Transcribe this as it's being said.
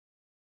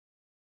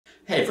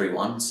Hey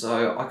everyone,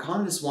 so I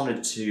kind of just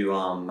wanted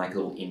to make a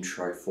little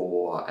intro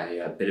for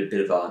a bit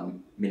of a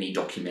mini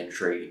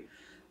documentary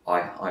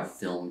I've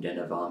filmed and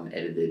have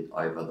edited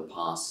over the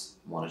past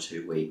 1 or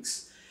 2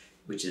 weeks,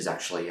 which is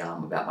actually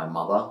about my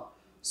mother.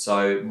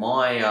 So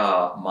my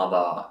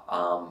mother,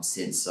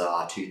 since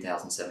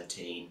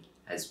 2017,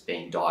 has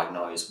been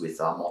diagnosed with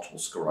multiple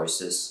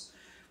sclerosis,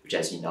 which,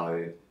 as you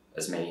know,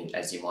 as many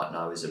as you might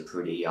know, is a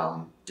pretty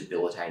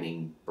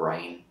debilitating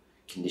brain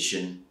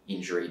condition,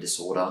 injury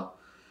disorder.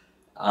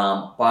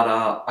 But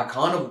I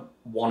kind of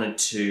wanted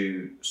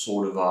to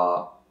sort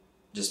of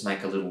just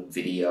make a little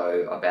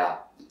video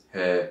about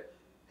her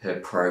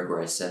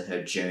progress and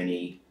her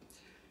journey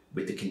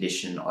with the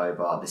condition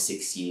over the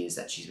 6 years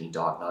that she's been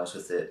diagnosed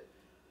with it.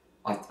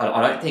 I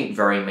don't think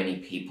very many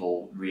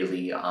people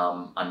really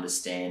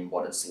understand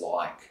what it's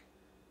like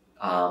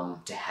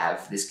to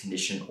have this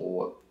condition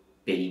or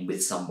be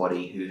with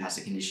somebody who has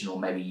a condition, or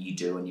maybe you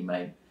do and you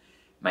may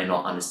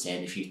not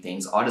understand a few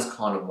things. I just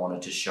kind of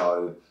wanted to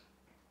show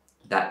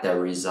that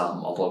there is a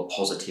lot of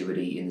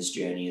positivity in this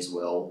journey as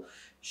well.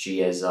 She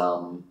has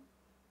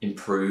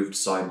improved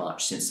so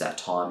much since that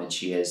time, and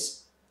she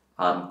has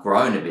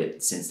grown a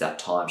bit since that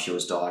time she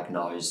was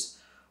diagnosed.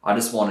 I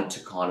just wanted to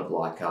kind of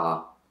like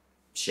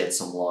shed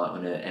some light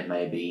on it and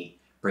maybe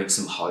bring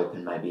some hope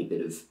and maybe a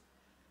bit of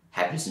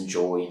happiness and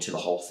joy into the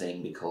whole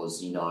thing,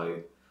 because you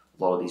know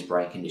a lot of these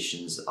brain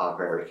conditions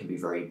can be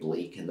very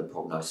bleak, and the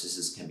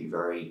prognoses can be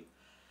very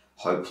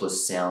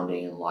hopeless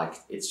sounding, and like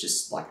it's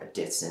just like a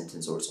death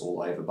sentence or it's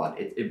all over, but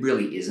it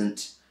really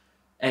isn't.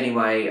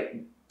 Anyway,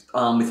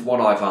 with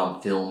what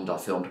I've filmed, I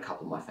filmed a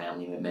couple of my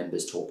family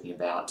members talking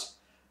about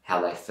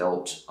how they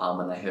felt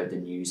when they heard the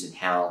news and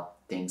how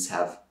things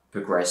have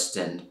progressed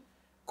and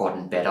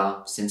gotten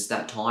better since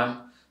that time.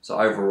 So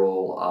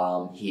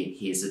overall,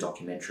 here's the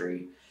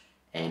documentary,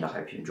 and I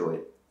hope you enjoy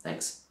it.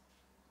 Thanks.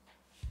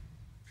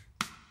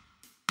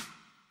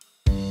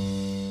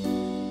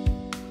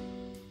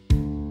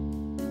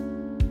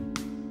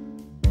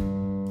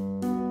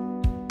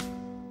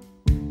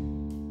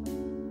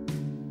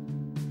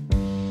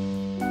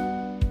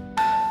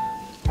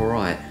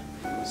 Alright,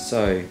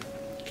 so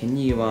can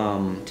you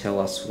tell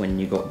us when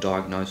you got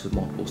diagnosed with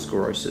multiple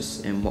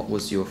sclerosis and what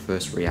was your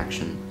first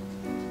reaction?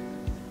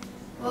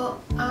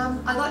 Well,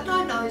 I got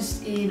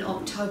diagnosed in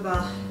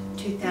October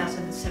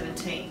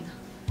 2017,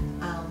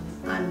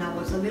 and I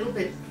was a little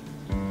bit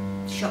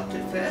shocked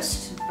at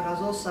first, but I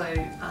was also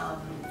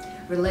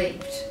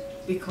relieved,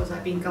 because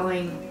I've been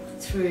going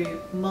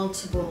through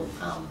multiple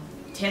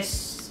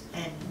tests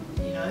and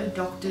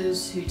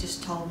doctors who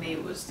just told me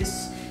it was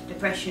this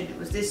depression, it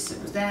was this,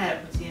 it was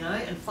that,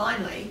 and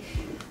finally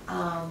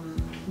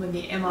when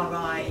the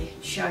MRI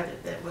showed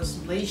that there was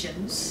some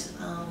lesions,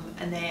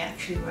 and they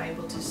actually were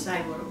able to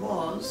say what it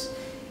was,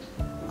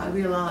 I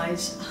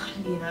realised,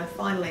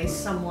 finally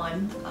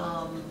someone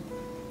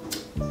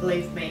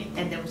believed me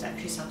and there was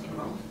actually something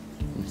wrong.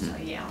 So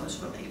yeah, I was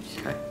relieved.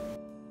 Okay.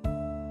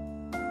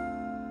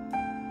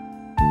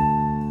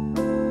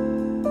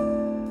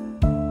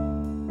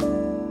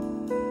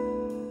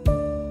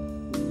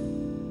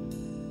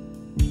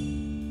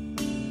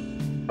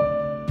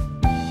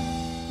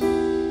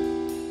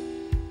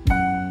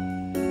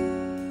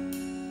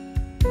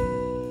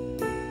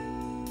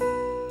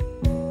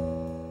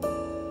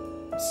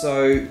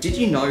 So, did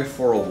you know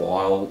for a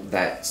while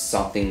that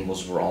something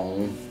was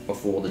wrong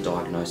before the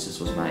diagnosis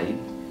was made?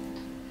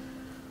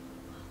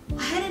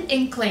 I had an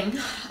inkling,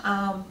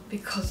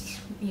 because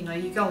you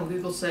go on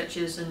Google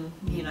searches and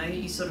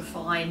you sort of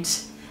find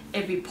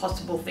every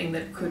possible thing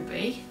that it could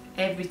be.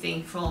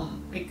 Everything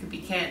from, it could be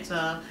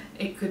cancer,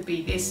 it could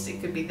be this, it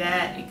could be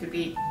that, it could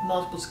be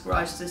multiple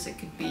sclerosis, it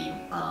could be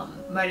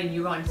motor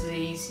neuron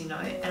disease, and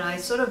I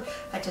sort of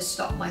had to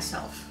stop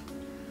myself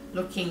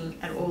looking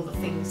at all the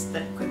things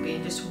that could be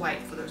and just wait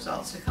for the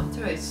results to come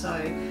through. So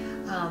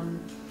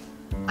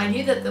I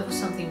knew that there was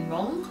something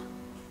wrong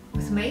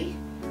with me,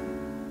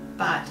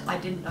 but I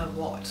didn't know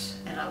what,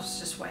 and I was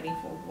just waiting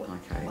for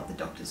what the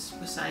doctors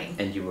were saying.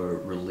 And you were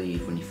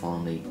relieved when you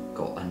finally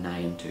got a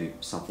name to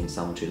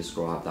someone to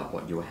describe that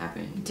what you were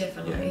having?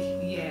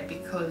 Definitely, yeah,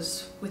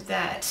 because with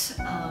that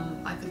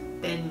I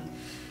could then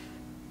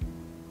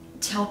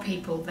tell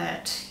people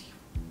that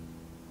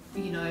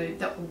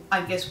that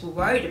I guess were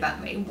worried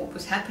about me, what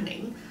was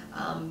happening,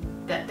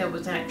 that there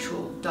was an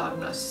actual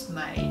diagnosis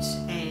made.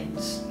 And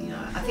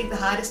I think the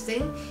hardest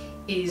thing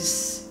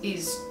is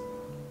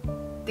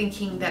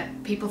thinking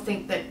that people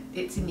think that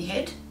it's in your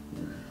head,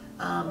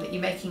 that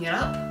you're making it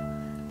up,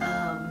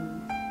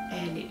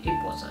 and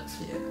it wasn't.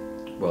 Yeah.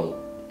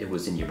 Well, it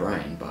was in your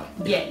brain, but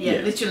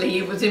yeah, literally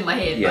it was in my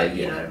head. Yeah, but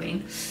you know what I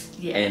mean.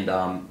 Yeah.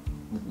 And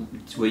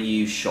were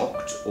you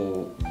shocked,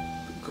 or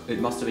it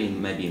must have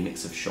been maybe a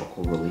mix of shock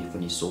or relief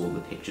when you saw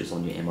the pictures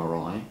on your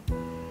MRI?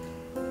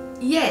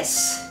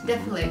 Yes,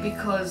 definitely,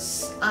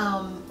 because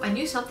I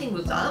knew something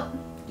was up.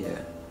 Yeah.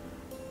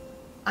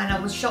 And I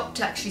was shocked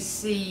to actually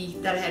see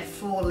that I had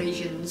 4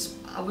 lesions.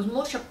 I was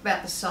more shocked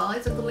about the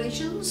size of the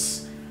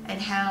lesions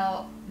and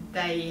how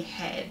they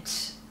had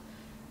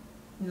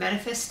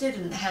manifested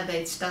and how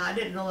they'd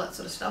started and all that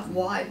sort of stuff.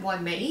 Why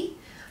me?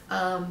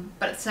 But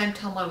at the same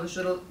time, I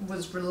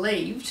was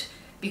relieved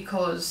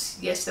because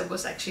yes, there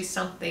was actually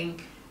something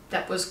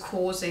that was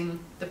causing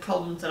the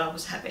problems that I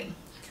was having.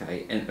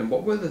 Okay, and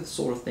what were the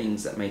sort of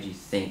things that made you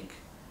think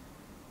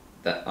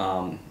that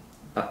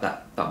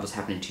that was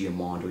happening to your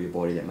mind or your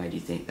body that made you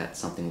think that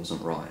something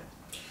wasn't right?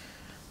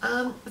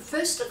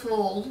 First of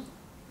all,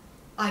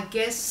 I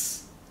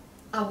guess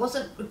I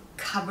wasn't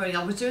recovering.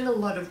 I was doing a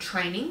lot of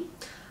training,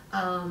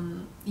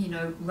 running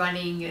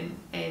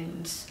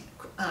and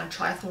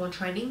triathlon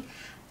training.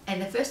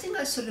 And the first thing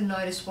I sort of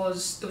noticed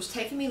was it was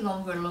taking me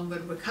longer and longer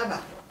to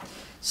recover.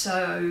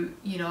 So,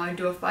 I'd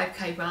do a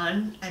 5K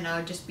run and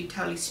I'd just be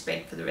totally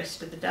spent for the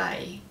rest of the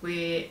day,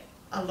 where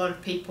a lot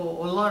of people,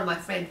 or a lot of my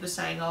friends were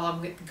saying, oh,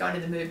 I'm going to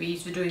the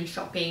movies, we're doing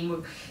shopping,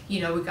 we're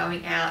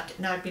going out.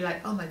 And I'd be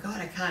like, oh my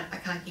God, I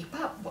can't keep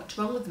up. What's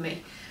wrong with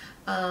me?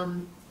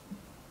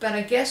 But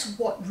I guess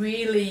what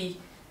really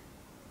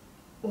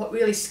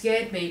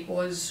scared me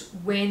was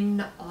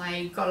when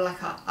I got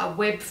like a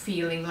web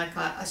feeling, like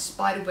a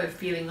spider web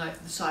feeling over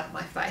the side of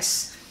my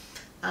face.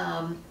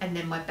 And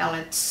then my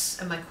balance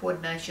and my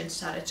coordination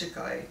started to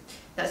go.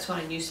 That's when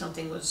I knew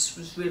something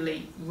was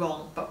really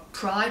wrong. But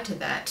prior to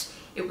that,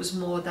 it was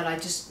more that I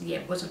just,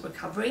 wasn't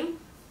recovering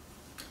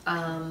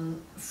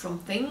from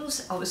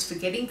things. I was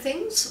forgetting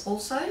things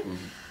also.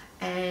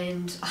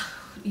 And,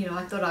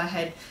 I thought I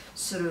had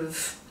sort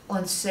of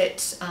onset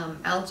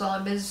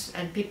Alzheimer's,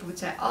 and people would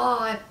say,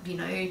 oh,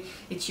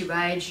 it's your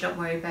age, don't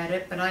worry about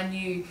it. But I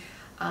knew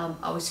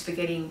I was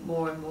forgetting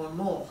more and more and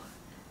more.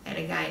 And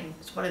again,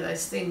 it's one of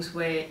those things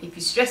where if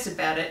you stress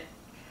about it,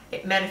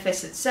 it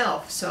manifests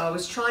itself. So I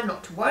was trying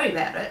not to worry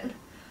about it,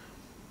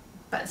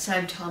 but at the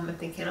same time I'm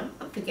thinking, I'm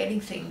forgetting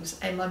things,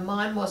 and my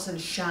mind wasn't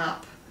as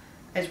sharp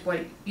as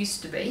what it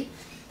used to be.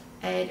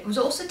 And it was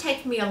also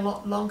taking me a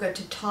lot longer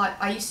to type.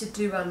 I used to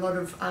do a lot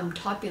of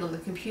typing on the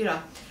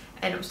computer,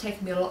 and it was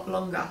taking me a lot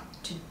longer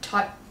to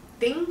type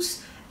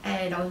things,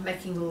 and I was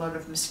making a lot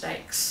of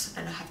mistakes,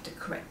 and I have to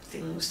correct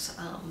things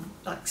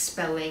like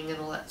spelling and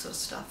all that sort of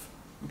stuff.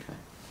 Okay.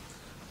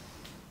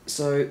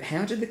 So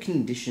how did the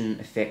condition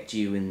affect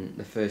you in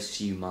the first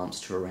few months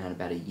to around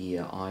about a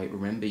year? I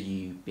remember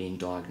you being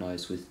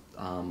diagnosed with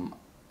a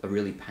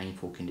really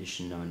painful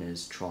condition known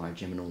as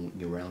trigeminal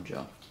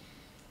neuralgia.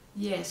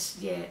 Yes,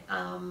 yeah.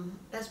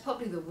 That's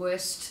probably the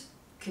worst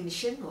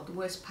condition or the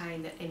worst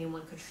pain that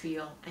anyone could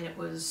feel, and it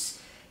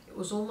was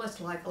almost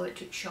like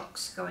electric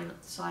shocks going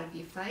up the side of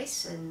your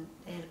face and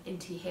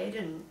into your head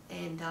and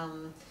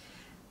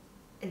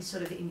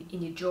sort of in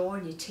your jaw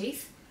and your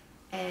teeth.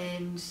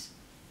 And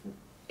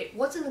it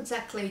wasn't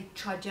exactly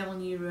trigeminal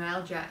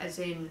neuralgia as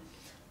in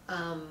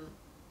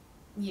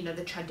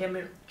the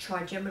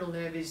trigeminal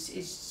nerve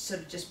is sort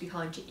of just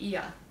behind your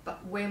ear,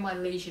 but where my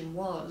lesion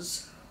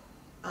was,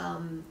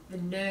 the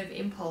nerve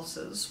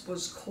impulses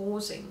was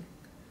causing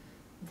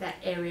that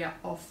area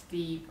of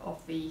the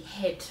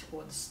head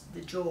or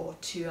the jaw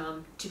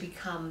to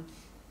become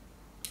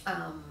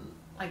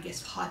I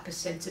guess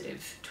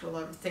hypersensitive to a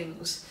lot of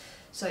things.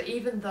 So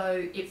even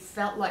though it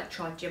felt like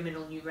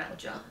trigeminal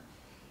neuralgia,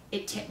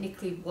 it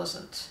technically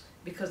wasn't,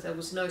 because there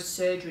was no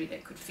surgery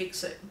that could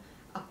fix it,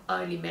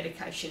 only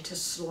medication to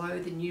slow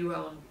the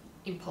neuron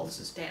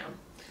impulses down.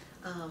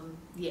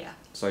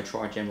 So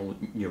trigeminal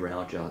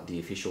neuralgia, the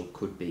official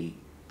could be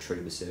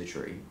treated with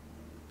surgery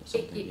or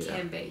something? It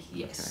can be,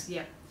 yes,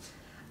 okay.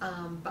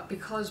 But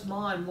because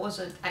mine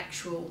wasn't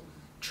actual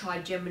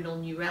trigeminal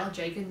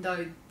neuralgia, even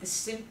though the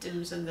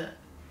symptoms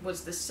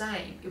was the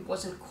same, it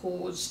wasn't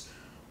caused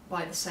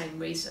by the same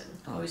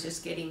reason. I was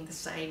just getting the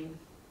same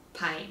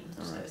pain,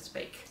 so to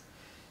speak.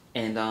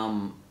 And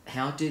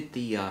how did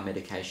the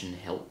medication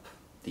help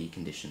the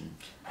condition?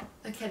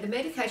 Okay, the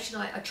medication,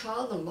 I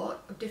trialled a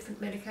lot of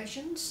different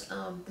medications.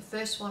 The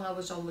first one I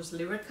was on was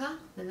Lyrica,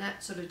 and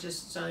that sort of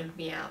just zoned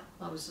me out.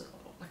 I was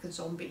like a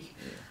zombie.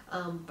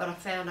 But I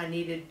found I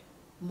needed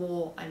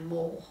more and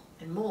more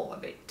and more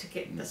of it to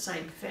get the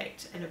same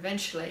effect. And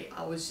eventually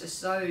I was just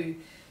so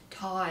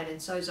tired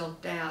and so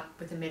zonked out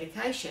with the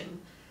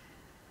medication.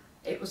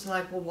 It was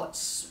like, well,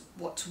 what's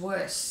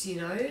worse,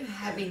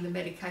 having the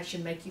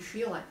medication make you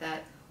feel like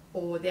that,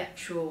 or the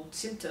actual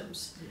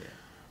symptoms?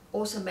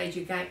 Also made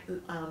you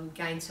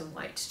gain some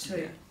weight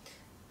too.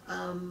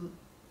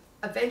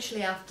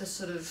 Eventually, after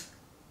sort of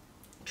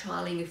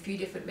trialing a few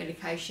different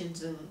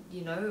medications, and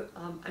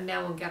I'm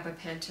now on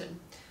gabapentin,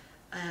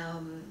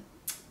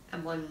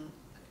 I'm on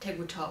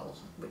Tegretol,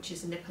 which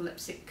is an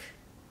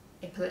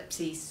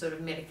epilepsy sort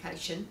of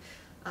medication,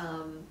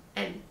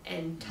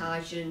 and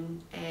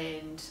Tarjan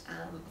and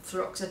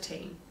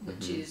fluoxetine,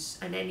 which is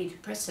an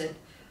antidepressant,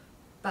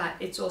 but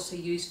it's also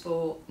used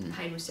for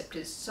pain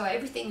receptors. So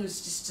everything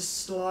was just to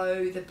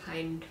slow the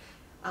pain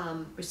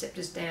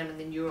receptors down and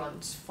the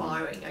neurons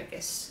firing, I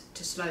guess,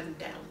 to slow them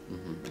down.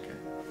 Okay.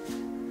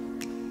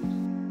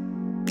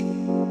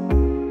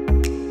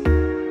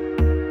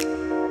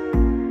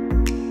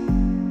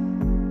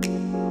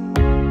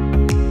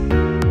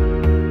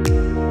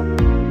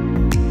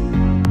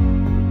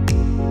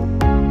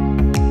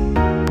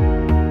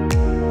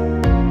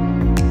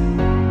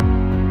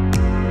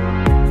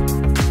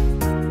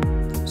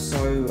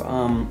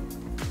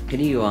 Can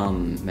you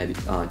maybe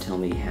tell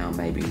me how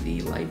maybe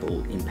the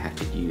label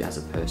impacted you as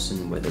a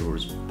person, whether it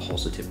was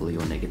positively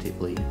or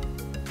negatively?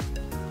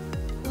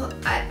 Well,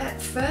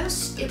 at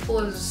first it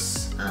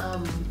was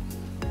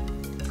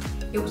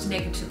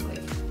negatively,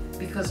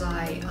 because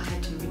I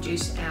had to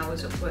reduce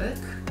hours at work,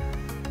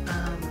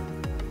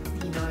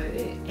 you know,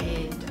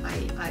 and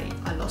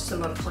I lost a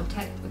lot of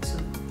contact with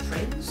some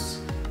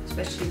friends,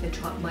 especially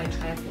my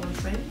triathlon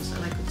friends,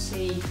 and I could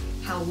see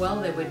how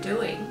well they were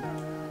doing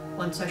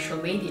on social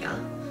media,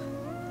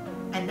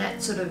 and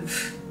that sort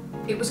of,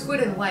 it was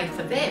good in a way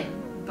for them,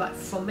 but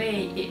for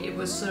me it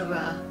was sort of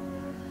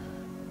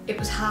it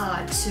was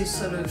hard to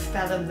sort of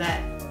fathom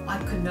that I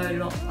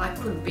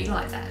couldn't be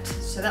like that.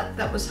 So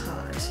that was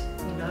hard,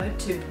 you know,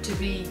 to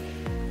be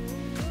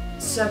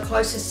so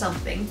close to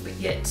something but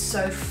yet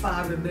so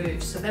far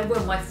removed. So they were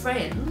my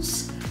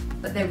friends,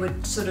 but they were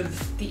sort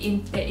of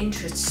their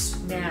interests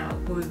now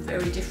were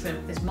very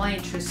different, as my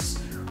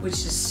interests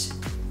was just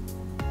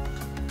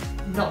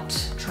not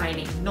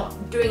training, not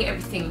doing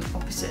everything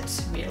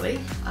opposite really,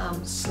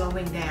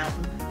 slowing down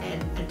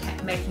and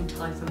making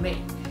time for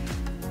me.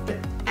 But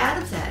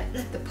out of that,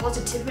 the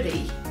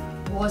positivity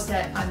was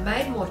that I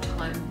made more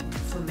time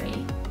for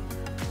me,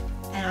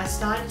 and I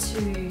started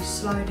to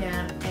slow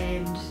down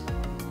and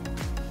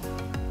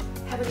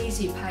have an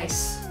easier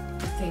pace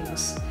with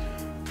things,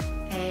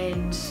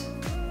 and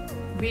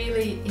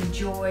really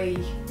enjoy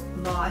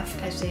life,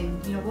 as in,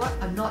 you know what,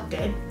 I'm not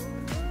dead,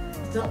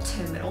 it's not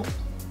terminal,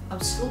 I'm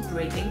still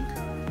breathing,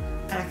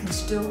 and I can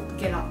still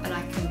get up and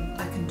I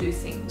can do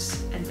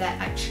things, and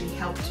that actually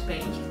helped me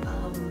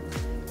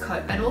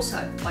cope, and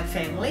also my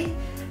family,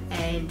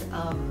 and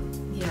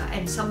you know,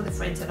 and some of the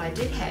friends that I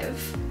did have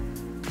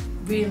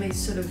really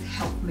sort of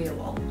helped me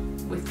along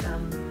with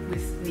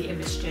the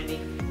MS journey.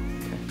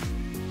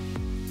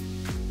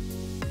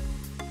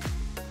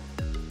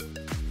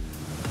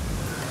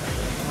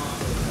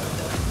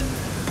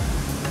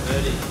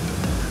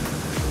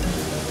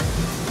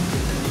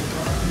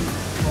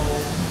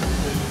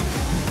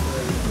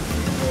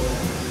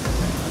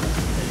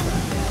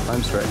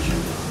 Home stretch.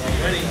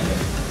 Yeah, ready?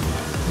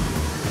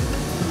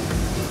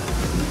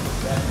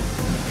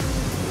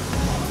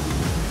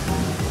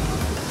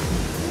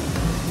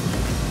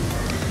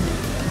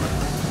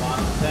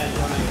 There we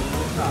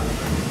go.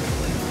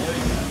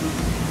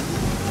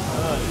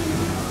 Good.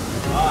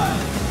 Right.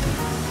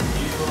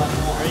 You feel like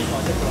more. 3,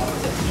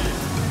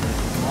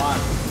 1.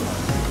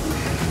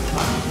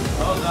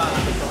 Well done.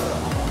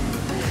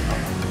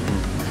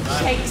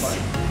 Shakes.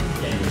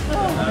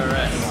 No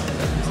rest.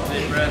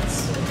 Deep breaths.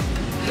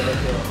 This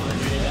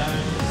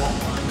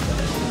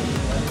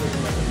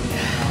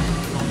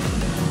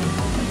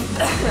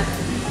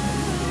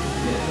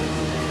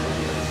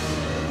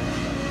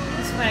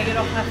is when I get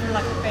off, I feel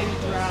like a baby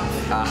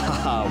giraffe.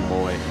 Ah,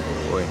 boy.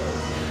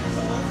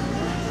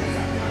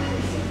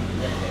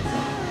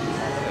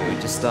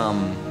 Just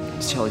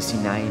tell us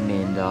your name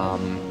and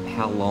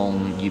how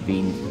long you've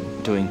been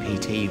doing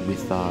PT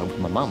with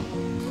my mum.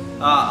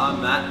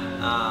 I'm Matt.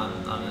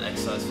 I'm an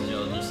exercise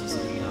physiologist that's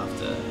looking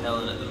after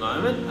Helen at the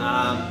moment.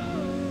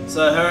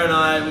 So her and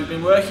I, we've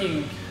been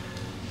working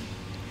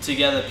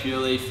together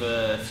purely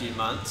for a few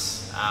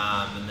months,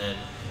 and then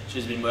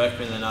she's been working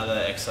with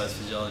another exercise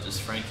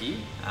physiologist,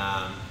 Frankie,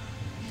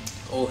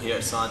 all here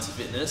at Science and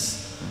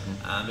Fitness.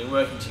 Been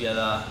working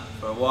together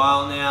for a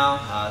while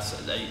now.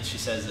 She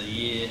says a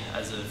year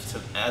as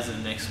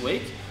of next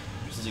week,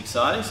 which is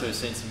exciting. So we've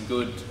seen some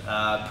good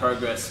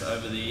progress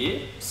over the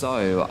year.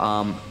 So,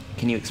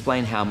 can you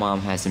explain how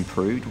Mum has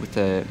improved with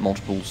the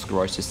multiple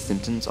sclerosis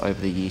symptoms over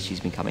the years she's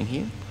been coming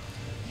here?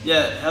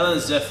 Yeah,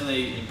 Helen's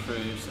definitely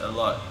improved a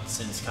lot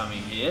since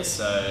coming here.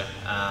 So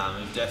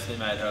we've definitely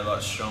made her a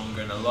lot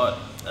stronger and a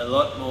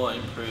lot more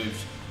improved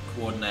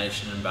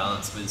coordination and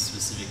balance with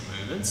specific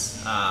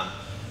movements.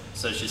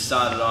 So she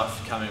started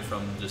off coming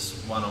from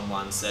just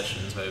one-on-one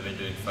sessions where we've been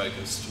doing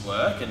focused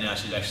work, and now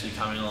she's actually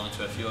coming along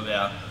to a few of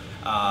our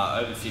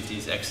over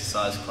 50s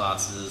exercise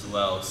classes as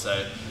well.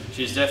 So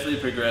she's definitely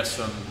progressed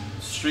from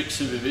strict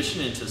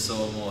supervision into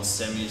sort of more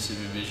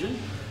semi-supervision.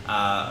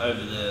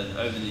 Over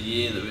the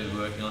year that we've been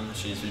working on,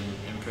 she's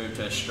improved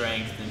her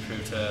strength,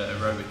 improved her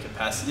aerobic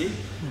capacity.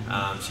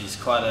 She's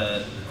quite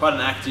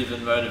an active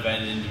and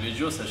motivated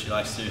individual, so she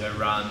likes to do her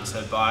runs,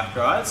 her bike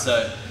rides.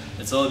 So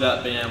it's all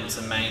about being able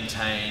to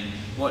maintain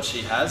what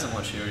she has and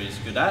what she already is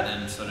good at,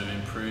 and sort of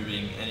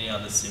improving any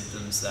other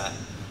symptoms that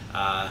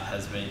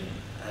has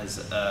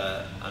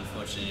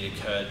unfortunately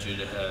occurred due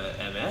to her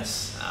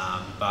MS.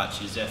 But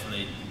she's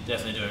definitely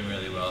doing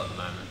really well at the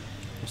moment.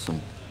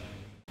 Awesome.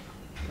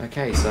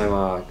 Okay,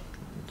 so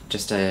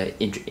just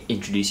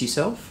introduce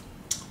yourself.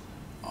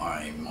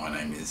 My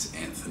name is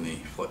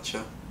Anthony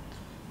Fletcher.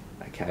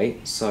 Okay,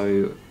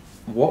 so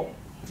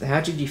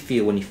how did you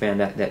feel when you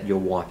found out that your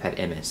wife had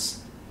MS?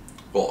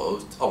 Well,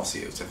 it was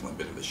definitely a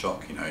bit of a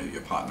shock. You know,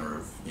 your partner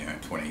of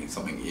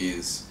 20-something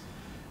years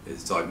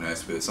is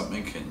diagnosed with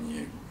something, and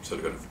you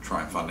sort of got to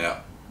try and find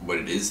out what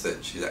it is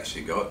that she's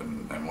actually got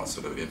and what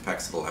sort of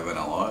impacts it'll have on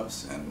our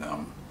lives. And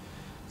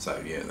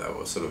so yeah, they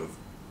were sort of,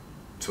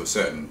 to a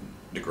certain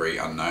degree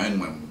unknown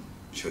when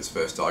she was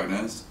first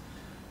diagnosed.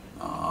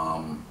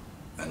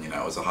 And you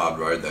know, it was a hard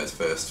road those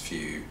first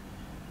few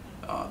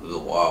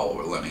little while.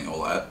 We're learning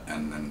all that,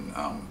 and then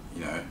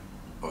you know,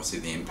 obviously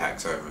the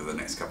impacts over the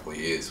next couple of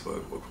years were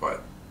quite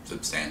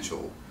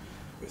substantial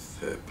with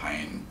her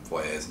pain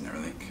flares and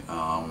everything.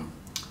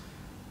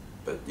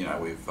 But you know,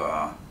 we've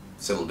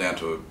settled down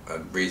to a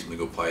reasonably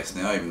good place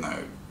now, even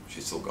though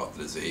she's still got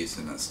the disease,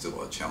 and that's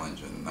still a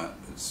challenge. And that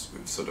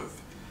we've sort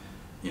of,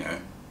 you know,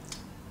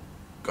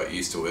 got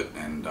used to it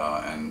and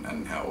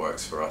how it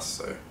works for us.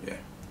 So yeah.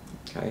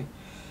 Okay.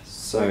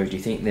 So do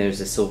you think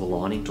there's a silver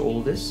lining to all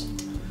of this?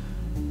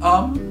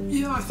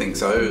 Yeah, I think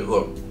so.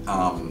 Look,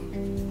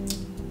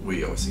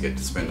 we obviously get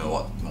to spend a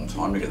lot more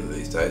time together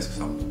these days because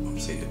I'm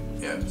obviously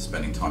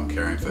spending time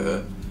caring for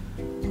her.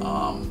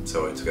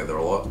 So we're together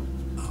a lot.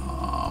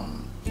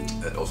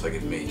 It also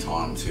gives me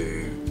time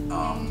to,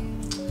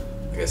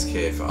 I guess,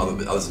 care for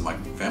others in my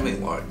family,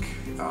 like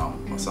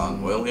my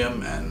son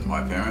William and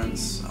my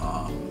parents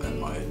and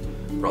my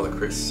brother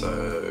Chris.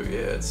 So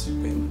yeah, it's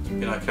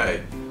been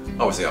okay.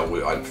 Obviously,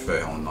 I'd prefer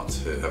Helen not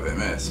to have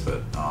MS,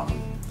 but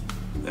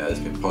yeah, there's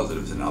been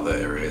positives in other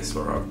areas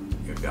where I've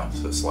been able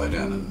to slow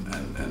down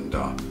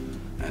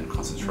and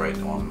concentrate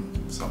on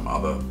some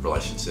other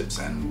relationships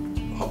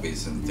and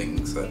hobbies and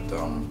things that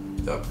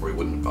I probably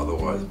wouldn't have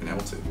otherwise been able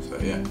to. So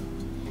yeah.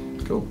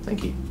 Cool,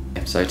 thank you.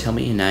 So tell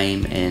me your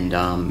name and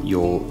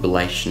your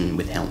relation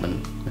with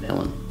Helen.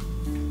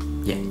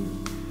 Yeah.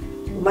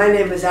 My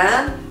name is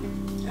Anne,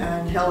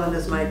 and Helen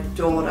is my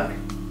daughter.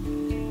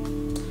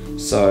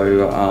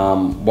 So,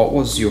 what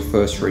was your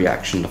first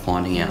reaction to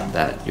finding out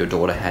that your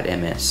daughter had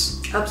MS?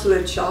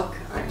 Absolute shock,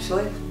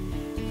 actually.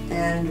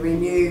 And we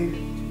knew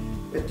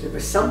that there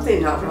was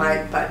something not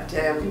right, but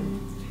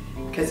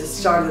because it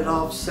started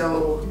off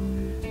so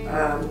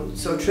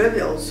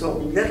trivial, so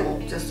little,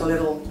 just a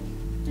little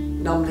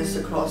numbness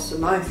across the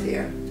mouth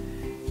here.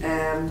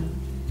 And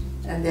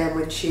then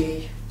when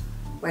she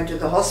went to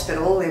the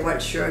hospital, they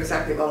weren't sure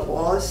exactly what it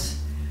was.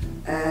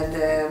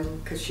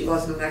 And because she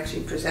wasn't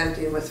actually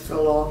presenting with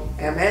full-on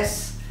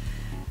MS,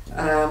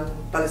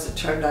 but as it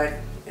turned out,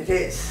 it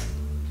is.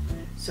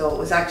 So it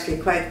was actually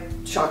quite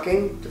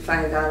shocking to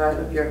find that out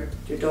of your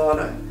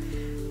daughter,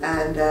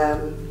 and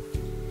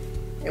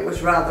it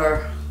was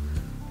rather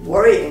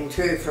worrying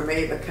too for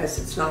me because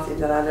it's nothing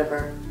that I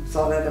never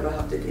thought I'd ever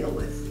have to deal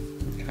with.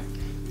 Okay.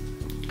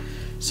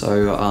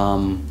 So,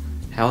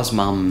 how has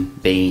Mum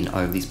been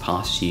over these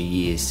past few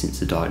years since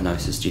the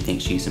diagnosis? Do you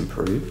think she's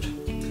improved?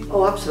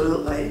 Oh,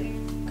 absolutely.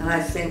 And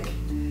I think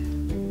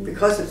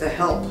because of the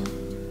help,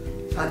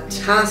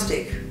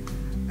 fantastic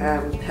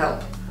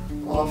help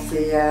of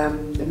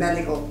the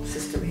medical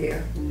system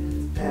here.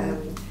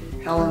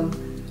 Helen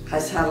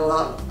has had a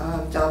lot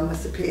done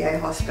with the PA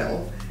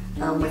hospital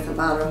and with the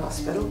Manor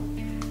Hospital.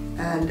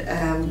 And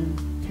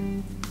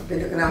I've been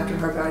looking after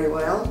her very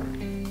well.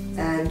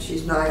 And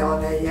she's now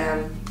on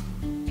a,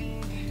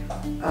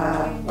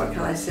 what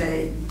can I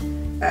say,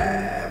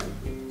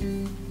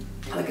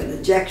 like an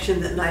injection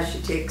that now she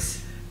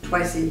takes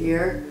twice a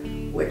year,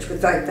 which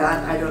without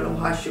that I don't know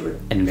how she would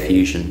An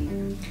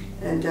infusion.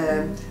 And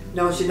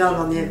no, she's not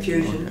on the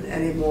infusion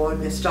anymore.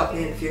 They stopped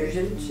the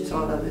infusion. She's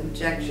on an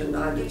injection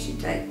now that she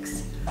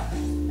takes.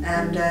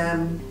 And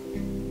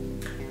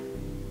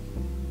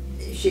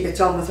she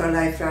gets on with her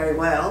life very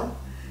well.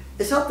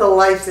 It's not the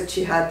life that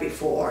she had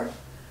before.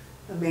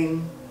 I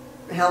mean,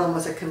 Helen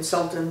was a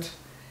consultant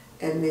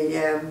in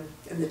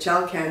the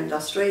childcare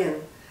industry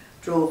and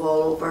drove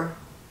all over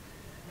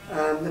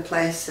the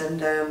place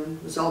and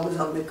was always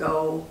on the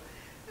go.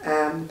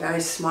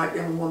 Very smart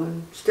young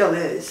woman, still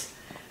is.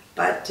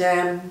 But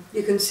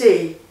you can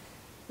see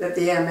that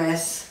the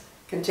MS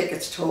can take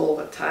its toll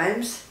at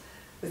times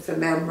with the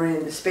memory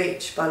and the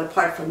speech. But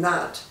apart from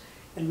that,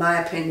 in my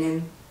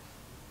opinion,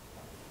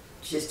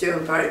 she's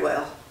doing very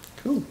well.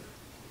 Cool.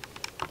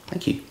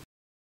 Thank you.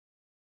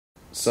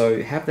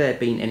 So, have there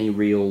been any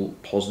real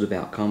positive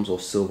outcomes or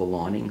silver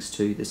linings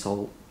to this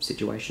whole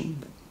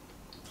situation?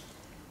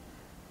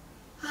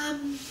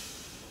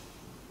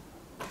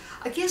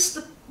 I guess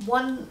the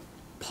one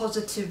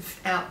positive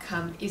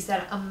outcome is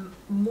that I'm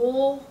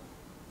more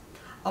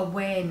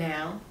aware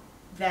now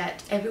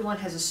that everyone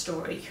has a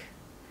story,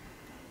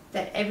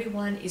 that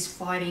everyone is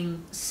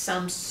fighting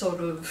some sort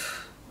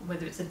of,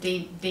 whether it's a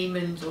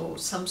demons or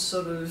some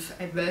sort of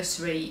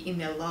adversary in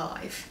their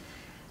life,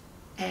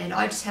 and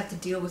I just have to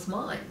deal with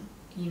mine.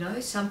 You know,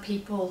 some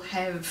people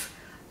have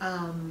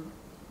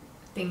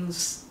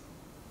things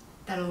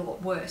that are a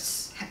lot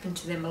worse, happen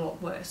to them a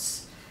lot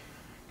worse.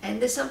 And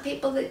there's some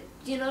people that,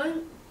 you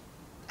know,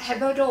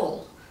 have it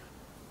all.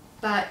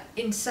 But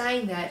in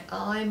saying that,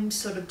 I'm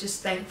sort of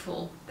just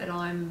thankful that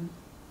I'm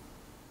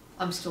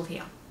still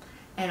here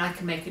and I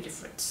can make a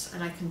difference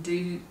and I can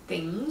do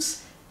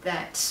things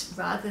that,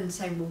 rather than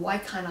saying, well, why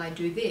can't I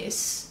do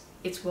this?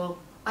 It's, well,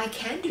 I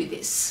can do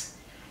this.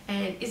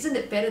 And isn't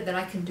it better that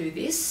I can do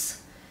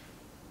this?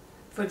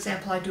 For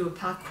example, I do a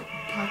park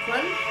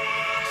run.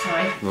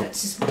 Sorry,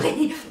 that's just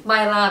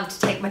my alarm to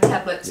take my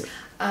tablets.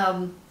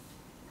 Yep.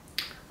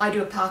 I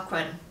do a park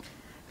run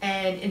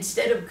And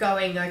instead of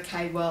going,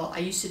 okay, well, I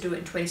used to do it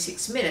in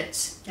 26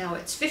 minutes, now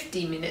it's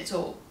 50 minutes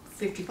or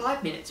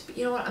 55 minutes, but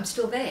you know what, I'm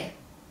still there.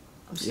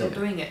 I'm still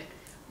doing it.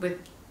 But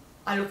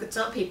I look at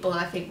some people and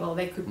I think, well,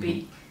 they could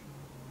be,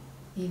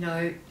 you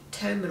know,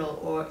 terminal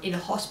or in a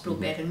hospital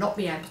bed and not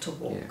be able to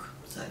walk. Yeah.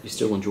 So You're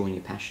still enjoying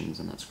your passions,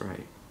 and that's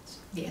great.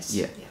 Yes.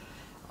 Yeah.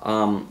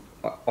 I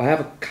have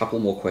a couple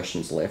more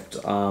questions left.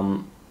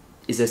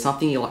 Is there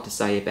something you'd like to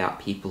say about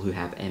people who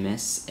have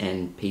MS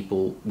and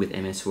people with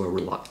MS who are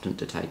reluctant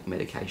to take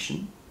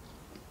medication?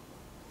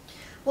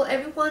 Well,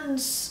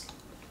 everyone's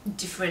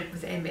different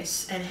with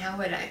MS, and how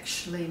it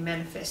actually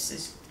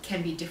manifests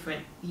can be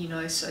different, you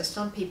know. So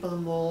some people are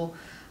more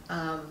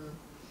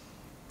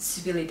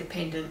severely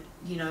dependent,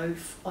 you know,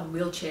 on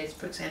wheelchairs,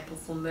 for example,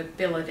 for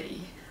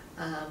mobility.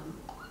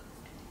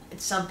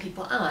 Some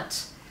people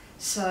aren't.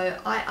 So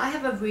I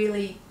have a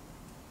really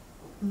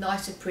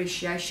nice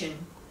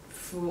appreciation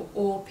for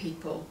all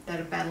people that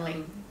are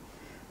battling,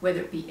 whether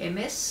it be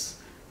MS,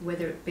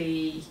 whether it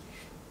be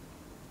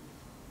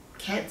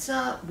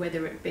cancer,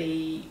 whether it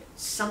be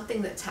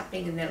something that's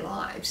happening in their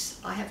lives.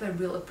 I have a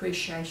real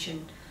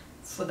appreciation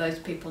for those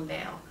people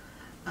now.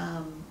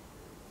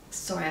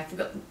 Sorry,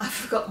 I've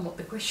forgotten what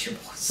the question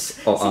was.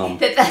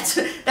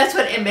 That's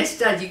what MS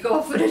does. You go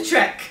off on a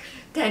track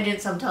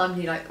tangent sometimes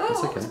and you're like,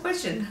 oh, what was the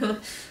question?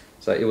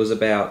 So it was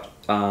about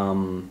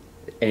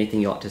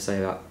anything you'd like to say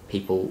about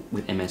people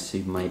with MS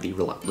who may be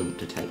reluctant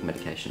to take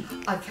medication?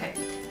 Okay.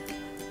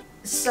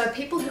 So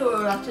people who are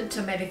reluctant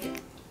to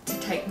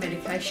take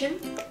medication,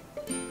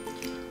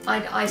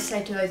 I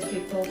say to those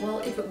people, well,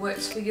 if it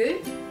works for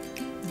you,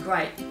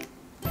 great.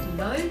 You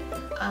know,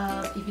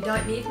 if you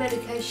don't need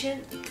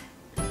medication,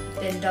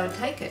 then don't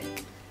take it.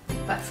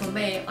 But for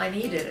me, I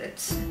needed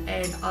it,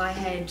 and I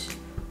had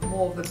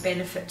more of a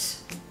benefit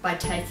by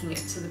taking it.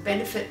 So the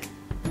benefit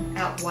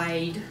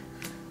outweighed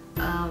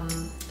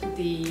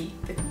the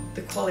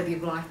quality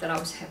of life that I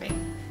was having.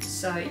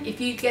 So if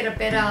you get a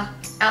better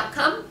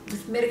outcome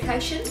with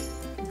medication,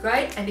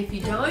 great. And if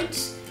you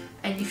don't,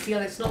 and you feel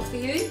it's not for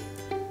you,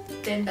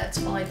 then that's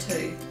fine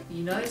too.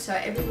 You know, so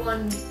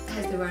everyone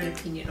has their own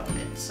opinion on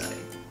it. So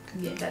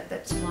yeah,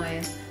 that's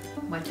my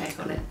take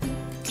on it.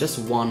 Just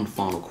one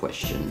final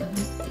question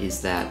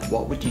is that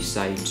what would you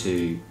say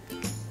to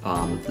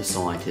the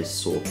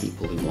scientists or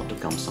people who want to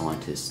become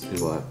scientists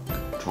who are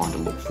trying to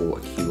look for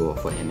a cure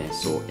for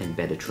MS or and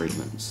better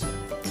treatments?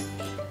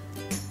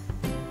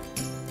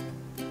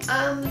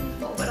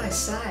 What would I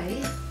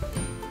say?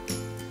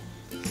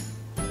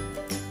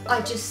 I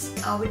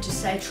would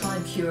just say try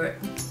and cure it.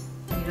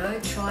 You know,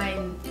 try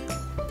and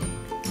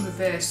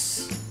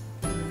reverse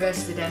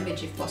the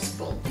damage if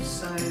possible.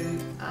 So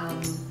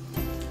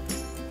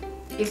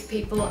if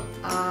people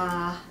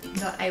are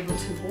not able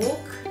to walk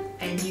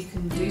and you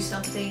can do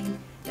something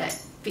that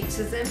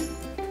fixes them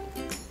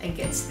and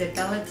gets their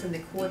balance and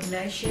their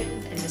coordination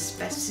and the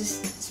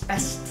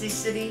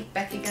spasticity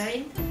back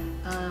again,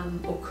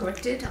 or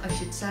corrected I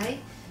should say,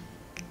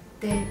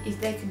 then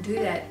if they can do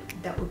that,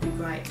 that would be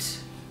great,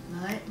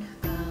 right?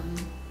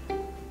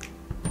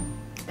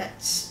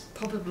 That's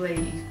probably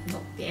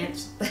not the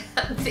answer that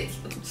I'm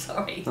thinking,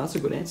 sorry. That's a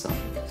good answer.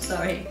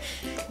 Sorry.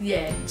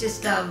 Yeah,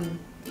 just do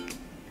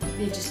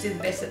the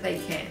best that they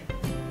can.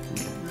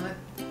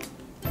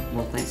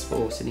 Well, thanks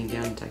for sitting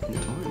down and taking the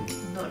time.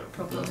 Not a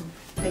problem.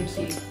 Thank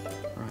you.